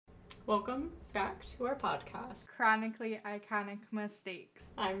Welcome back to our podcast. Chronically Iconic Mistakes.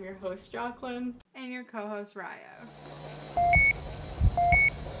 I'm your host, Jacqueline. And your co-host, Raya.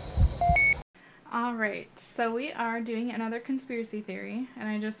 Alright, so we are doing another conspiracy theory, and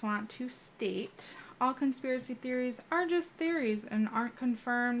I just want to state all conspiracy theories are just theories and aren't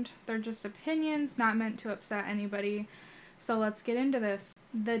confirmed. They're just opinions, not meant to upset anybody. So let's get into this.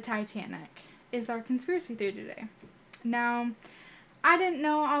 The Titanic is our conspiracy theory today. Now, I didn't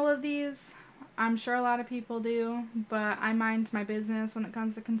know all of these. I'm sure a lot of people do, but I mind my business when it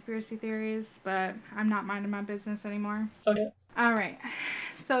comes to conspiracy theories, but I'm not minding my business anymore. Okay. Alright,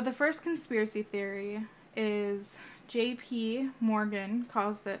 so the first conspiracy theory is J.P. Morgan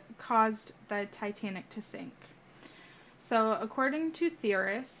caused the Titanic to sink. So according to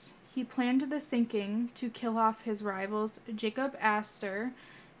theorists, he planned the sinking to kill off his rivals Jacob Astor,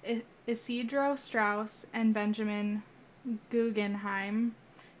 Isidro Straus, and Benjamin Guggenheim,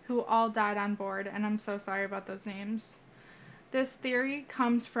 who all died on board, and I'm so sorry about those names. This theory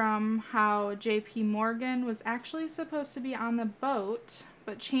comes from how J.P. Morgan was actually supposed to be on the boat,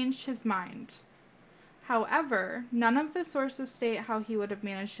 but changed his mind. However, none of the sources state how he would have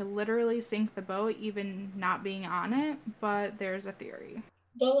managed to literally sink the boat, even not being on it, but there's a theory.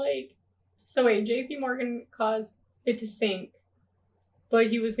 But so wait, JP Morgan caused it to sink, but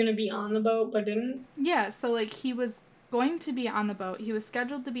he was going to be on the boat, but didn't? Yeah, so he was going to be on the boat. He was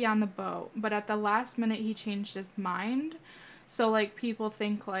scheduled to be on the boat, but at the last minute he changed his mind. So people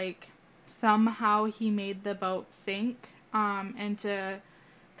think somehow he made the boat sink, and to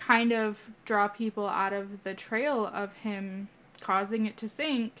kind of draw people out of the trail of him causing it to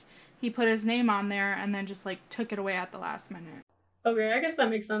sink, he put his name on there and then just took it away at the last minute. Okay, I guess that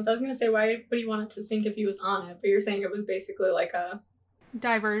makes sense. I was going to say, why would he want it to sink if he was on it? But you're saying it was basically like a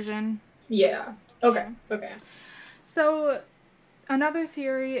diversion. Yeah. Okay. Yeah. Okay. So another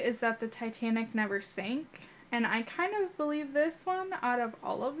theory is that the Titanic never sank, and I kind of believe this one out of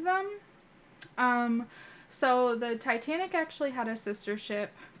all of them. So the Titanic actually had a sister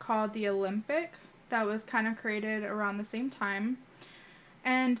ship called the Olympic that was kind of created around the same time.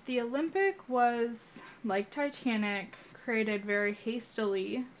 And the Olympic was, like Titanic, created very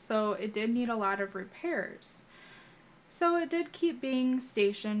hastily, so it did need a lot of repairs. So it did keep being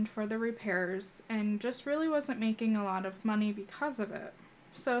stationed for the repairs and just really wasn't making a lot of money because of it.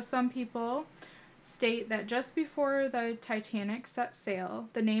 So some people state that just before the Titanic set sail,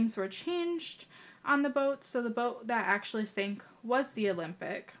 the names were changed on the boat, so the boat that actually sank was the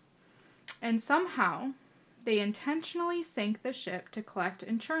Olympic. And somehow, they intentionally sank the ship to collect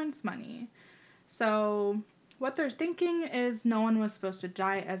insurance money. So what they're thinking is no one was supposed to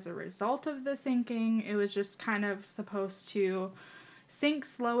die as a result of the sinking. It was just kind of supposed to sink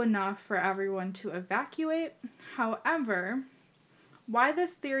slow enough for everyone to evacuate. However, why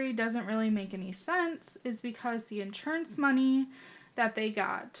this theory doesn't really make any sense is because the insurance money that they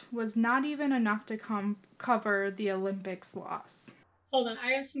got was not even enough to cover the Olympics loss. Hold on,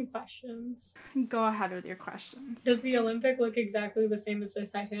 I have some questions. Go ahead with your questions. Does the Olympic look exactly the same as the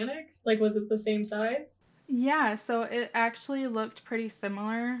Titanic? Was it the same size? Yeah, so it actually looked pretty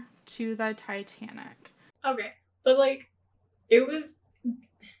similar to the Titanic. Okay, but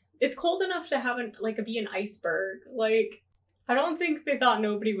it's cold enough to have be an iceberg. I don't think they thought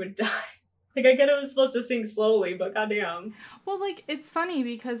nobody would die. I get it was supposed to sink slowly, but goddamn. Well, it's funny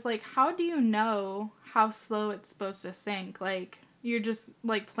because how do you know how slow it's supposed to sink? You're just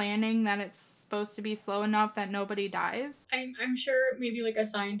planning that it's supposed to be slow enough that nobody dies? I'm sure maybe a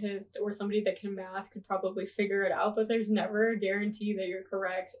scientist or somebody that can math could probably figure it out, but there's never a guarantee that you're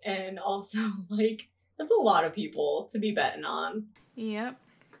correct. And also that's a lot of people to be betting on. Yep.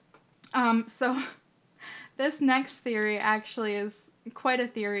 So this next theory actually is quite a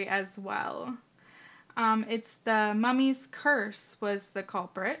theory as well. It's the mummy's curse was the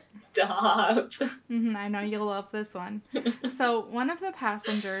culprit. Stop. I know you'll love this one. So one of the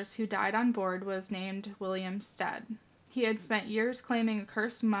passengers who died on board was named William Stead. He had spent years claiming a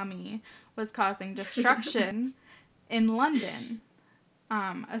cursed mummy was causing destruction in London.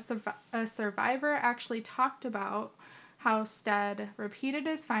 A survivor actually talked about how Stead repeated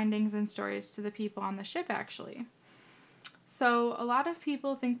his findings and stories to the people on the ship, actually. So a lot of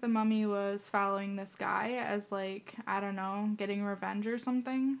people think the mummy was following this guy as I don't know, getting revenge or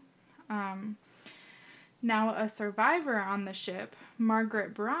something. Now a survivor on the ship,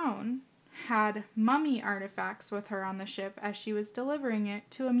 Margaret Brown, had mummy artifacts with her on the ship as she was delivering it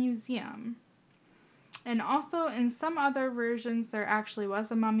to a museum. And also, in some other versions, there actually was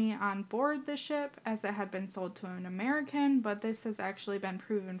a mummy on board the ship, as it had been sold to an American, but this has actually been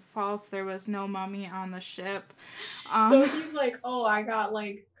proven false. There was no mummy on the ship. So he's oh, I got,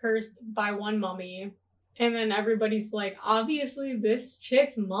 cursed by one mummy. And then everybody's like, obviously this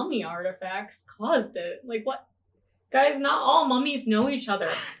chick's mummy artifacts caused it. Like, what? Guys, not all mummies know each other.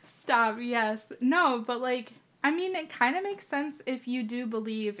 Stop, yes. No, but like, I mean, it kind of makes sense if you do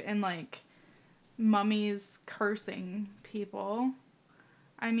believe in like mummies cursing people.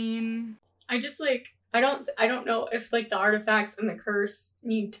 I mean, I just like, I don't know if like the artifacts and the curse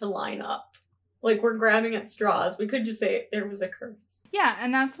need to line up. Like, we're grabbing at straws. We could just say there was a curse. yeah,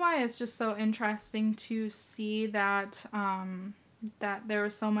 and that's why it's just so interesting to see that that there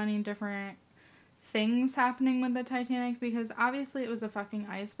were so many different things happening with the Titanic, because obviously it was a fucking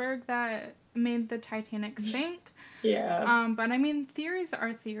iceberg that made the Titanic sink. Yeah. But I mean, theories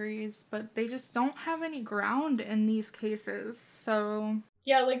are theories, but they just don't have any ground in these cases. So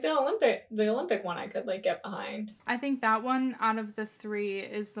Yeah, like the Olympic one I could like get behind. I think that one out of the three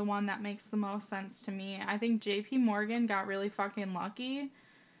is the one that makes the most sense to me. I think JP Morgan got really fucking lucky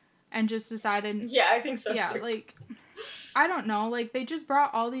and just decided, Yeah, I think so yeah, too. like, I don't know, like they just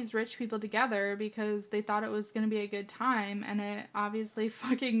brought all these rich people together because they thought it was going to be a good time, and it obviously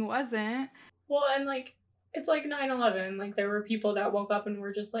fucking wasn't. Well, and like it's like 9/11. Like there were people that woke up and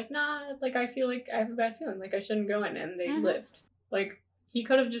were just like, nah, like I feel like I have a bad feeling, like I shouldn't go in, and they lived. Like he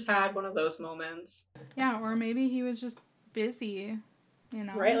could have just had one of those moments. Yeah, or maybe he was just busy, you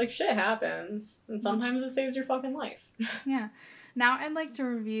know. Right? Like shit happens, and sometimes it saves your fucking life. Yeah. Now I'd like to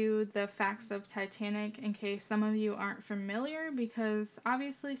review the facts of Titanic in case some of you aren't familiar, because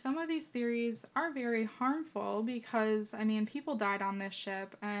obviously some of these theories are very harmful because, I mean, people died on this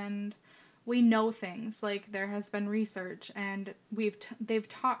ship and we know things. Like there has been research and they've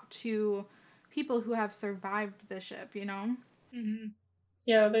talked to people who have survived the ship, you know? Mm-hmm.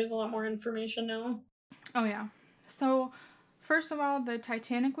 Yeah, there's a lot more information now. Oh yeah. So, first of all, the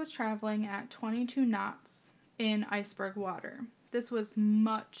Titanic was traveling at 22 knots in iceberg water. This was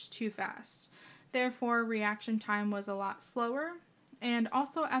much too fast. Therefore, reaction time was a lot slower. And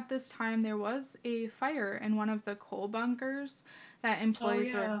also at this time, there was a fire in one of the coal bunkers that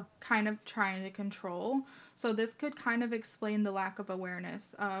employees were kind of trying to control. So this could kind of explain the lack of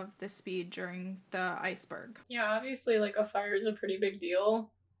awareness of the speed during the iceberg. Yeah, obviously, like a fire is a pretty big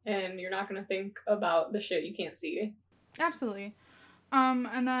deal, and you're not gonna think about the shit you can't see. Absolutely.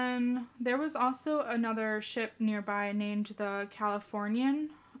 And then there was also another ship nearby named the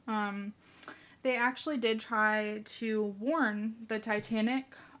Californian. Um, they actually did try to warn the Titanic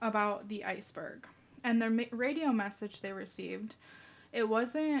about the iceberg. And their radio message they received,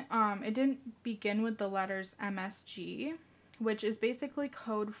 it didn't begin with the letters MSG, which is basically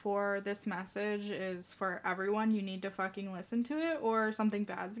code for this message is for everyone, you need to fucking listen to it or something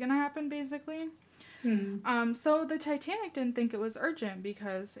bad's gonna happen, basically. So the Titanic didn't think it was urgent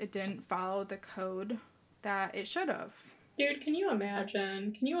because it didn't follow the code that it should have. Dude, can you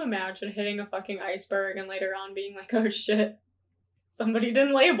imagine? Can you imagine hitting a fucking iceberg and later on being like, oh shit, somebody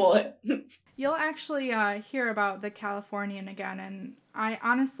didn't label it? You'll actually hear about the Californian again, and I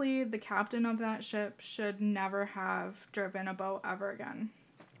honestly, the captain of that ship should never have driven a boat ever again.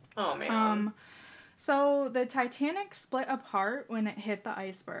 Oh man. So the Titanic split apart when it hit the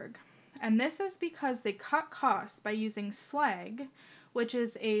iceberg. And this is because they cut costs by using slag, which is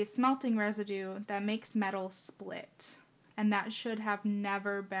a smelting residue that makes metal split. And that should have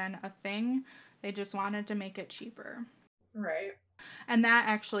never been a thing. They just wanted to make it cheaper. Right. And that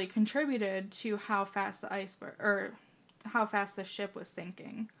actually contributed to how fast the ship was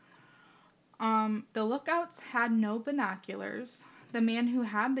sinking. The lookouts had no binoculars. The man who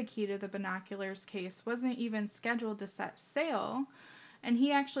had the key to the binoculars case wasn't even scheduled to set sail, and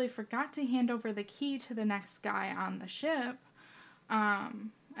he actually forgot to hand over the key to the next guy on the ship.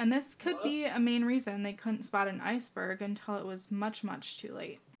 And this could be a main reason they couldn't spot an iceberg until it was much, much too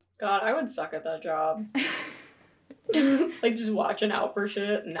late. God, I would suck at that job. Like just watching out for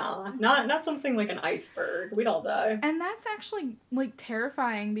shit. Nah, not something like an iceberg. We'd all die. And that's actually like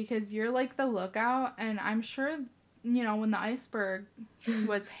terrifying because you're like the lookout, and I'm sure, you know, when the iceberg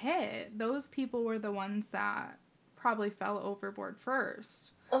was hit, those people were the ones that probably fell overboard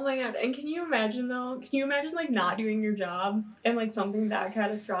first. Oh my god, and can you imagine though? Can you imagine like not doing your job and like something that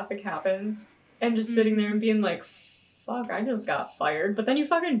catastrophic happens and just sitting there and being like, fuck, I just got fired, but then you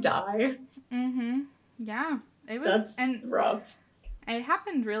fucking die? Yeah. It was rough. It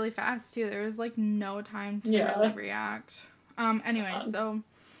happened really fast too. There was like no time to really react. Anyway, so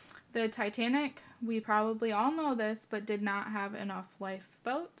the Titanic, we probably all know this, but did not have enough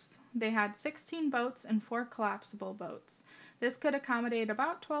lifeboats. They had 16 boats and 4 collapsible boats. This could accommodate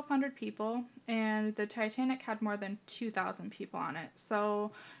about 1,200 people, and the Titanic had more than 2,000 people on it.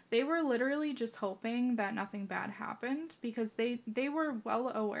 So they were literally just hoping that nothing bad happened because they were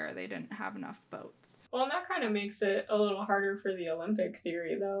well aware they didn't have enough boats. Well, and that kind of makes it a little harder for the Olympic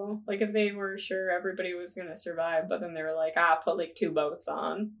theory, though. Like, if they were sure everybody was going to survive, but then they were like, put like 2 boats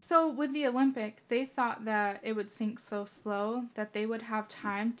on. So with the Olympic, they thought that it would sink so slow that they would have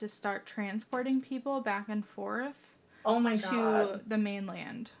time to start transporting people back and forth Oh my to god. the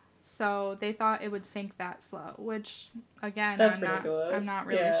mainland. So they thought it would sink that slow, which again, That's I'm ridiculous. not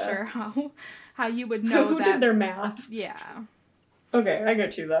really Yeah. sure how you would know Who that. did their math? Yeah. Okay, I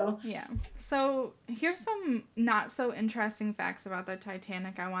get you though. Yeah. So here's some not so interesting facts about the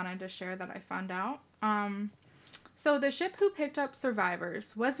Titanic I wanted to share that I found out. So the ship who picked up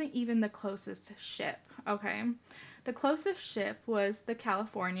survivors wasn't even the closest ship, okay? The closest ship was the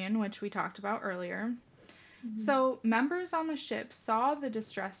Californian, which we talked about earlier. Mm-hmm. So members on the ship saw the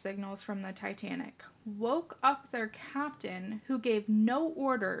distress signals from the Titanic, woke up their captain, who gave no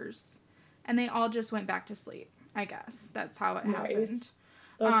orders, and they all just went back to sleep. I guess that's how it happened.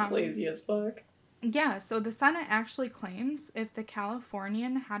 That's lazy as fuck. Yeah, so the Senate actually claims if the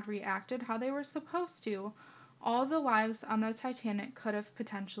Californian had reacted how they were supposed to, all the lives on the Titanic could have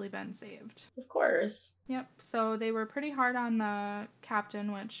potentially been saved. Of course. Yep, so they were pretty hard on the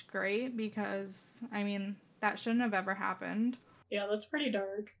captain, which great because, I mean, that shouldn't have ever happened. Yeah, that's pretty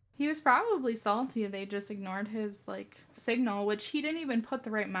dark. He was probably salty they just ignored his, signal, which he didn't even put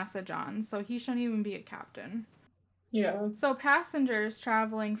the right message on, so he shouldn't even be a captain. Yeah. So passengers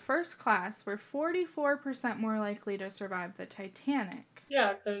traveling first class were 44% more likely to survive the Titanic.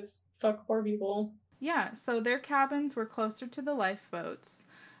 Yeah, because fuck poor people. Yeah, so their cabins were closer to the lifeboats.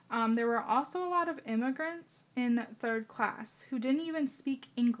 There were also a lot of immigrants in third class who didn't even speak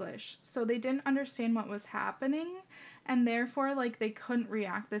English, so they didn't understand what was happening, and therefore, they couldn't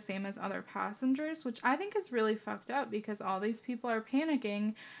react the same as other passengers, which I think is really fucked up because all these people are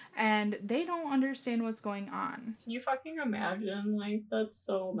panicking and they don't understand what's going on. Can you fucking imagine? That's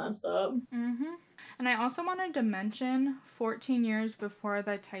so messed up. Mm-hmm. And I also wanted to mention 14 years before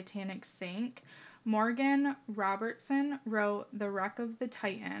the Titanic sank, Morgan Robertson wrote The Wreck of the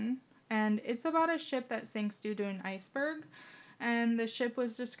Titan, and it's about a ship that sinks due to an iceberg, and the ship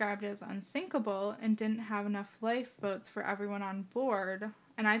was described as unsinkable and didn't have enough lifeboats for everyone on board,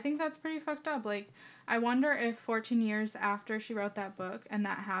 and I think that's pretty fucked up. I wonder if 14 years after she wrote that book and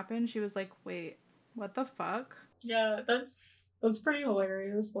that happened, she was like, wait, what the fuck? Yeah, that's pretty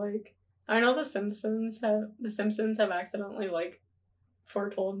hilarious. I know the Simpsons have accidentally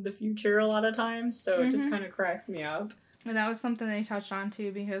foretold the future a lot of times, so it just kind of cracks me up. And that was something they touched on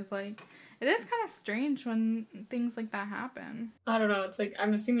too, because it is kind of strange when things like that happen. I don't know. It's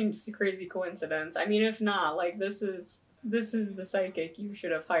I'm assuming just a crazy coincidence. I mean, if not, this is the psychic you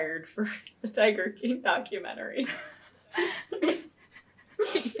should have hired for the Tiger King documentary.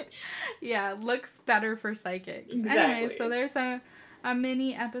 Yeah, look better for psychics. Exactly. Anyway, so there's a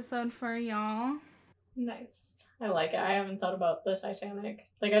mini episode for y'all. Nice. I like it. I haven't thought about the Titanic.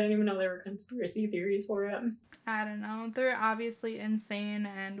 I didn't even know there were conspiracy theories for it. I don't know. They're obviously insane,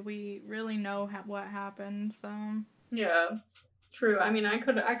 and we really know what happened, so... Yeah, true. I mean, I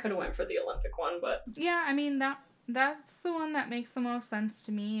could have went for the Olympic one, but... Yeah, I mean, that's the one that makes the most sense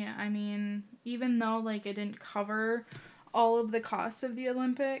to me. I mean, even though, it didn't cover all of the cost of the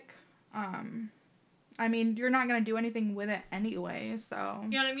Olympic, I mean, you're not gonna do anything with it anyway, so...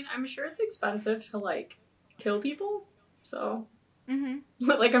 Yeah, I mean, I'm sure it's expensive to, kill people, so... Mm-hmm.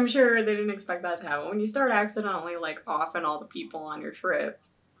 I'm sure they didn't expect that to happen. When you start accidentally, offing all the people on your trip,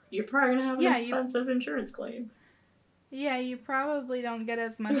 you're probably gonna have an expensive insurance claim. Yeah, you probably don't get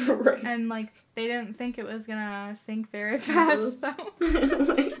as much, right. And, they didn't think it was gonna sink very fast, so...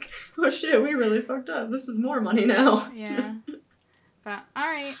 oh shit, we really fucked up. This is more money now. Yeah. But,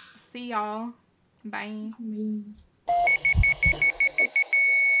 alright, see y'all. Bye. Bye.